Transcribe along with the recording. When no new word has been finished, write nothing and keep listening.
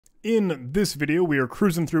In this video, we are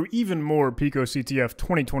cruising through even more PicoCTF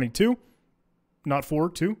 2022. Not 4,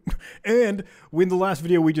 2. And in the last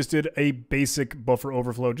video, we just did a basic buffer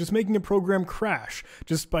overflow, just making a program crash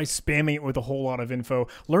just by spamming it with a whole lot of info,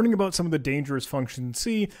 learning about some of the dangerous functions in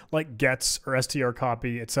C, like gets or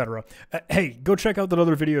strcopy, etc. Hey, go check out that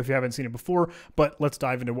other video if you haven't seen it before, but let's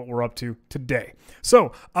dive into what we're up to today.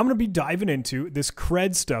 So I'm going to be diving into this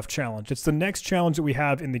credstuff challenge. It's the next challenge that we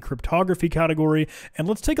have in the cryptography category, and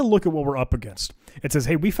let's take a look at what we're up against. It says,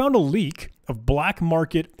 hey, we found a leak of black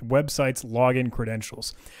market websites' login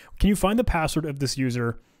credentials. Can you find the password of this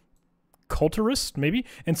user, Culturist, maybe,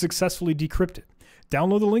 and successfully decrypt it?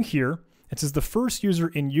 Download the link here. It says the first user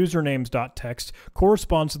in usernames.txt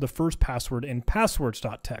corresponds to the first password in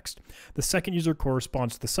passwords.txt. The second user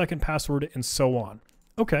corresponds to the second password, and so on.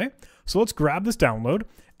 Okay, so let's grab this download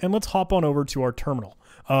and let's hop on over to our terminal.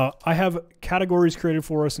 I have categories created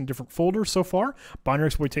for us in different folders so far, binary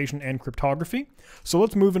exploitation and cryptography. So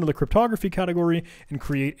let's move into the cryptography category and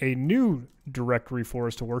create a new directory for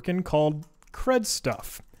us to work in called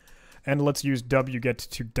credstuff. And let's use wget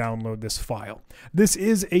to download this file. This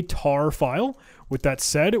is a tar file. With that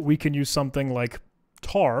said, we can use something like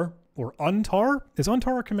tar or untar. Is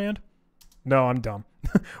untar a command? No, I'm dumb.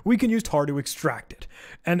 We can use tar to extract it.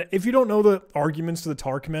 And if you don't know the arguments to the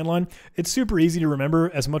tar command line, it's super easy to remember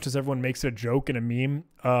as much as everyone makes it a joke and a meme.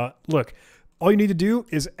 Look, all you need to do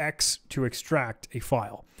is X to extract a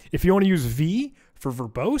file. If you want to use V for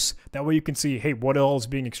verbose, that way you can see, hey, what all is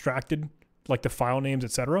being extracted, like the file names,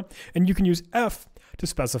 etc. And you can use F to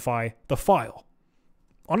specify the file.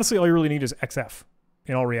 Honestly, all you really need is XF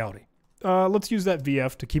in all reality. Let's use that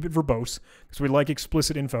VF to keep it verbose because we like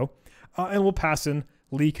explicit info. And we'll pass in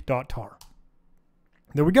leak.tar.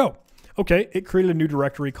 There we go. Okay, it created a new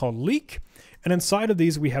directory called leak. And inside of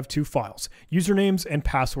these, we have two files, usernames and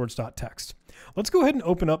passwords.txt. Let's go ahead and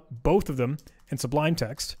open up both of them in Sublime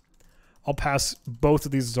Text. I'll pass both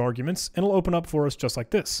of these as arguments, and it'll open up for us just like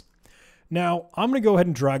this. Now, I'm going to go ahead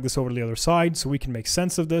and drag this over to the other side so we can make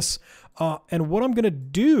sense of this. And what I'm going to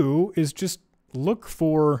do is just look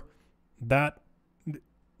for that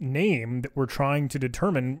name that we're trying to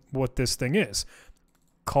determine what this thing is.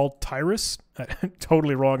 Called Tyrus.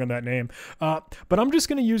 Totally wrong on that name. But I'm just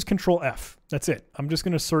going to use Control F. That's it. I'm just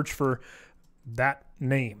going to search for that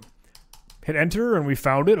name. Hit enter and we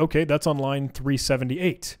found it. Okay, that's on line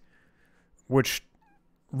 378, which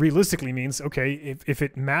realistically means, okay, if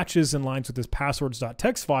it matches in lines with this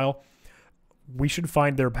passwords.txt file, we should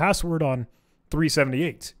find their password on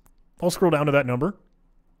 378. I'll scroll down to that number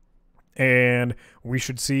and we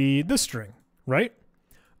should see this string, right?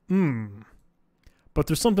 But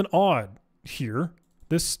there's something odd here.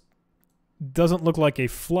 This doesn't look like a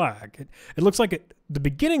flag. It looks like the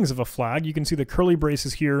beginnings of a flag. You can see the curly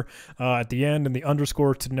braces here at the end and the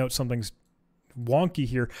underscore to denote something's wonky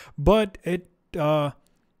here. But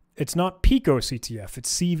it's not PicoCTF.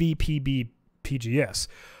 It's CVPB-PGS.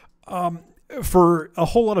 For a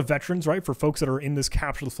whole lot of veterans, right, for folks that are in this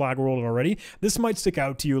capture the flag world already, this might stick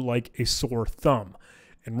out to you like a sore thumb.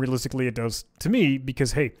 And realistically, it does to me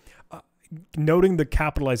because, hey, noting the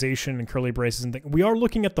capitalization and curly braces and things, we are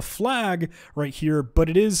looking at the flag right here, but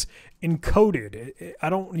it is encoded. I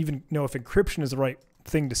don't even know if encryption is the right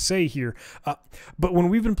thing to say here. But when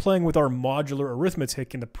we've been playing with our modular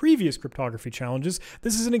arithmetic in the previous cryptography challenges,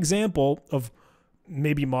 this is an example of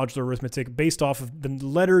maybe modular arithmetic based off of the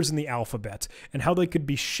letters in the alphabet and how they could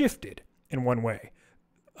be shifted in one way.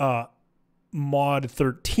 Mod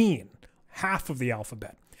 13, half of the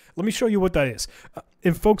alphabet. Let me show you what that is.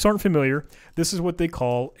 If folks aren't familiar, this is what they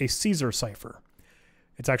call a Caesar cipher.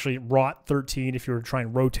 It's actually ROT13 if you were to try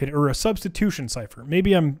and rotate it, or a substitution cipher.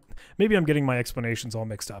 Maybe I'm getting my explanations all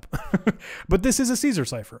mixed up. But this is a Caesar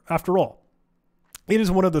cipher, after all. It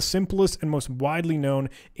is one of the simplest and most widely known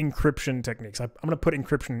encryption techniques. I'm going to put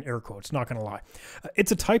encryption in air quotes, not going to lie.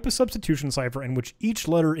 It's a type of substitution cipher in which each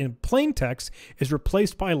letter in plain text is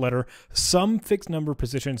replaced by a letter some fixed number of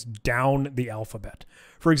positions down the alphabet.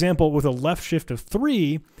 For example, with a left shift of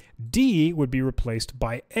 3, D would be replaced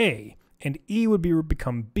by A, and E would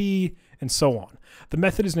become B, and so on. The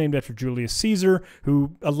method is named after Julius Caesar,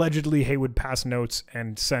 who allegedly, hey, would pass notes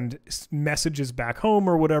and send messages back home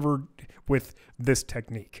or whatever with this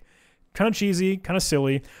technique. Kind of cheesy, kind of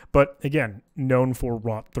silly, but again, known for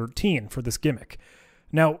ROT13 for this gimmick.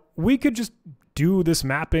 Now, we could just do this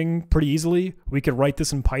mapping pretty easily. We could write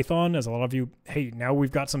this in Python, as a lot of you, hey, now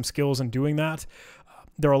we've got some skills in doing that.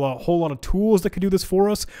 There are a whole lot of tools that could do this for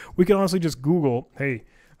us. We could honestly just Google, hey,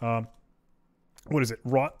 what is it,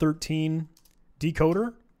 ROT13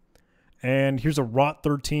 decoder? And here's a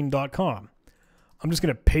ROT13.com. I'm just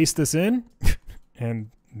going to paste this in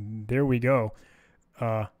and there we go.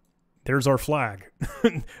 There's our flag.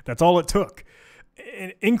 That's all it took.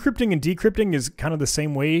 And encrypting and decrypting is kind of the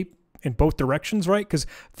same way in both directions, right? Because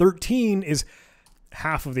 13 is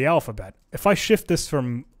half of the alphabet. If I shift this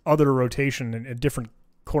from other rotation and a different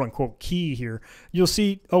quote-unquote key here, you'll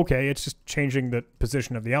see, okay, it's just changing the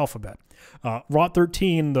position of the alphabet.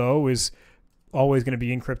 ROT13, though, is always going to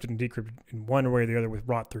be encrypted and decrypted in one way or the other with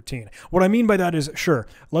ROT13. What I mean by that is, sure,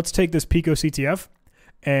 let's take this PicoCTF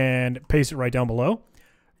and paste it right down below.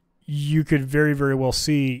 You could very, very well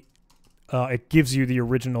see it gives you the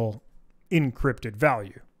original encrypted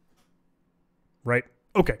value, right?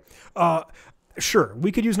 Okay. Sure,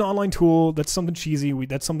 we could use an online tool. That's something cheesy.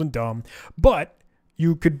 That's something dumb. But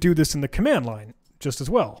you could do this in the command line just as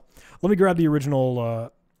well. Let me grab the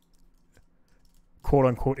original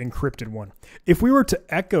quote-unquote encrypted one. If we were to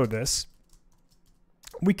echo this,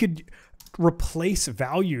 we could replace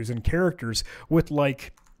values and characters with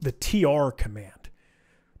like the TR command.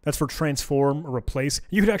 That's for transform or replace.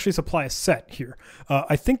 You could actually supply a set here.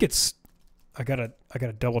 I think it's, I gotta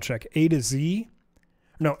double check, A to Z.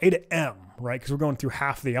 No, A to M, right? Because we're going through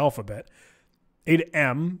half the alphabet. A to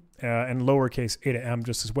M, and lowercase A to M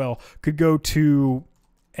just as well, could go to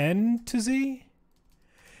N to Z.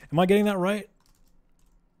 Am I getting that right?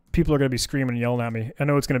 People are going to be screaming and yelling at me. I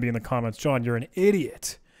know it's going to be in the comments. John, you're an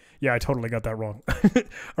idiot. Yeah, I totally got that wrong. All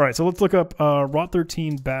right, so let's look up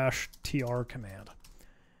ROT13 bash TR command.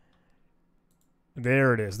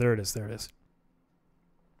 There it is. There it is. There it is.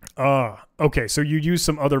 Okay, so you use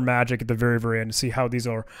some other magic at the very, very end to see how these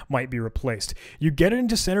might be replaced. You get it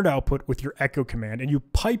into standard output with your echo command, and you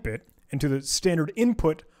pipe it into the standard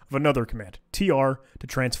input of another command, TR to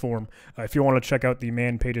transform. If you want to check out the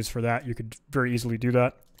man pages for that, you could very easily do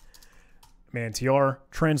that. Man TR,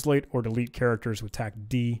 translate or delete characters with tac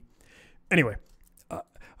D. Anyway,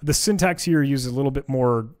 the syntax here uses a little bit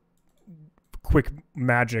more quick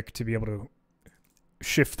magic to be able to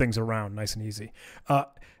shift things around nice and easy.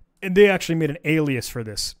 And they actually made an alias for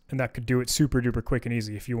this, and that could do it super duper quick and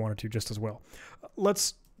easy if you wanted to just as well.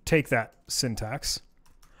 Let's take that syntax.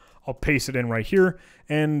 I'll paste it in right here,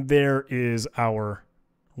 and there is our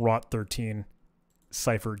ROT13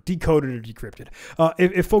 cipher decoded or decrypted.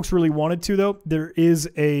 If folks really wanted to, though, there is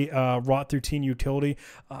a ROT13 utility.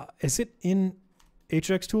 Is it in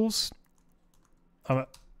HX Tools?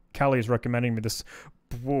 Callie is recommending me this.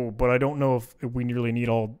 Whoa, but I don't know if we really need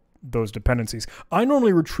all those dependencies. I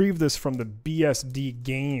normally retrieve this from the BSD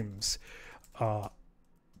games.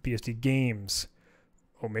 BSD games.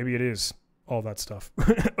 Oh, maybe it is all that stuff.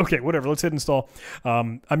 Okay, whatever. Let's hit install.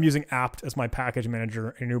 I'm using apt as my package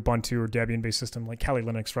manager in Ubuntu or Debian-based system like Kali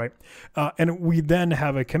Linux, right? And we then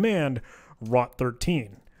have a command,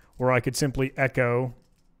 ROT13, where I could simply echo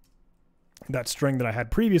that string that I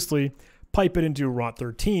had previously, pipe it into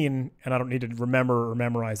ROT13, and I don't need to remember or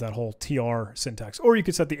memorize that whole TR syntax. Or you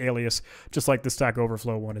could set the alias, just like the Stack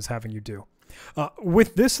Overflow one is having you do.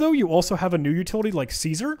 With this, though, you also have a new utility like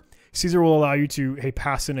Caesar. Caesar will allow you to, hey,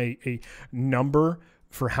 pass in a number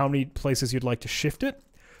for how many places you'd like to shift it.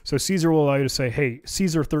 So Caesar will allow you to say, hey,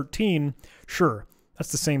 Caesar 13, sure,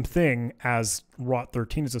 that's the same thing as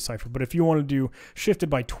ROT13 as a cipher. But if you want to do shifted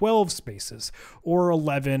by 12 spaces, or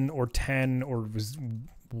 11, or 10, or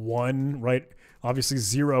 1, right? Obviously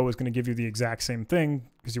 0 is going to give you the exact same thing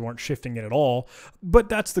because you weren't shifting it at all. But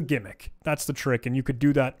that's the gimmick. That's the trick. And you could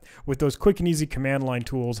do that with those quick and easy command line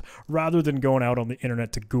tools rather than going out on the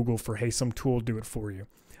internet to Google for, hey, some tool do it for you.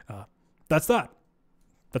 That's that.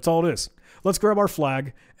 That's all it is. Let's grab our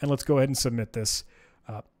flag and let's go ahead and submit this.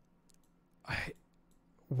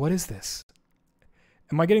 What is this?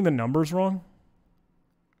 Am I getting the numbers wrong?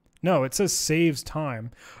 No, it says saves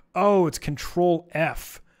time. Oh, it's Control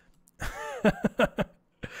F.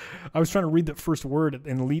 I was trying to read the first word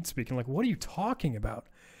in Elite Speak and like, what are you talking about?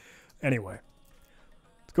 Anyway,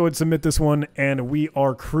 let's go ahead and submit this one, and we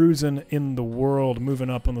are cruising in the world, moving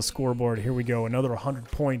up on the scoreboard. Here we go, another 100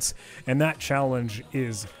 points, and that challenge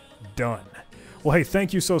is done. Well, hey,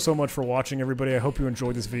 thank you so much for watching, everybody. I hope you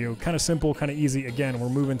enjoyed this video. Kind of simple, kind of easy. Again, we're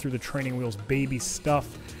moving through the training wheels, baby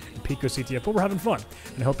stuff in PicoCTF, but we're having fun,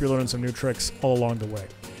 and I hope you're learning some new tricks all along the way.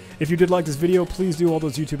 If you did like this video, please do all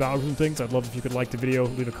those YouTube algorithm things. I'd love if you could like the video,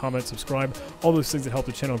 leave a comment, subscribe, all those things that help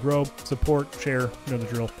the channel grow, support, share, you know the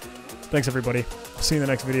drill. Thanks, everybody. I'll see you in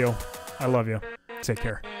the next video. I love you. Take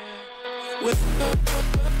care. With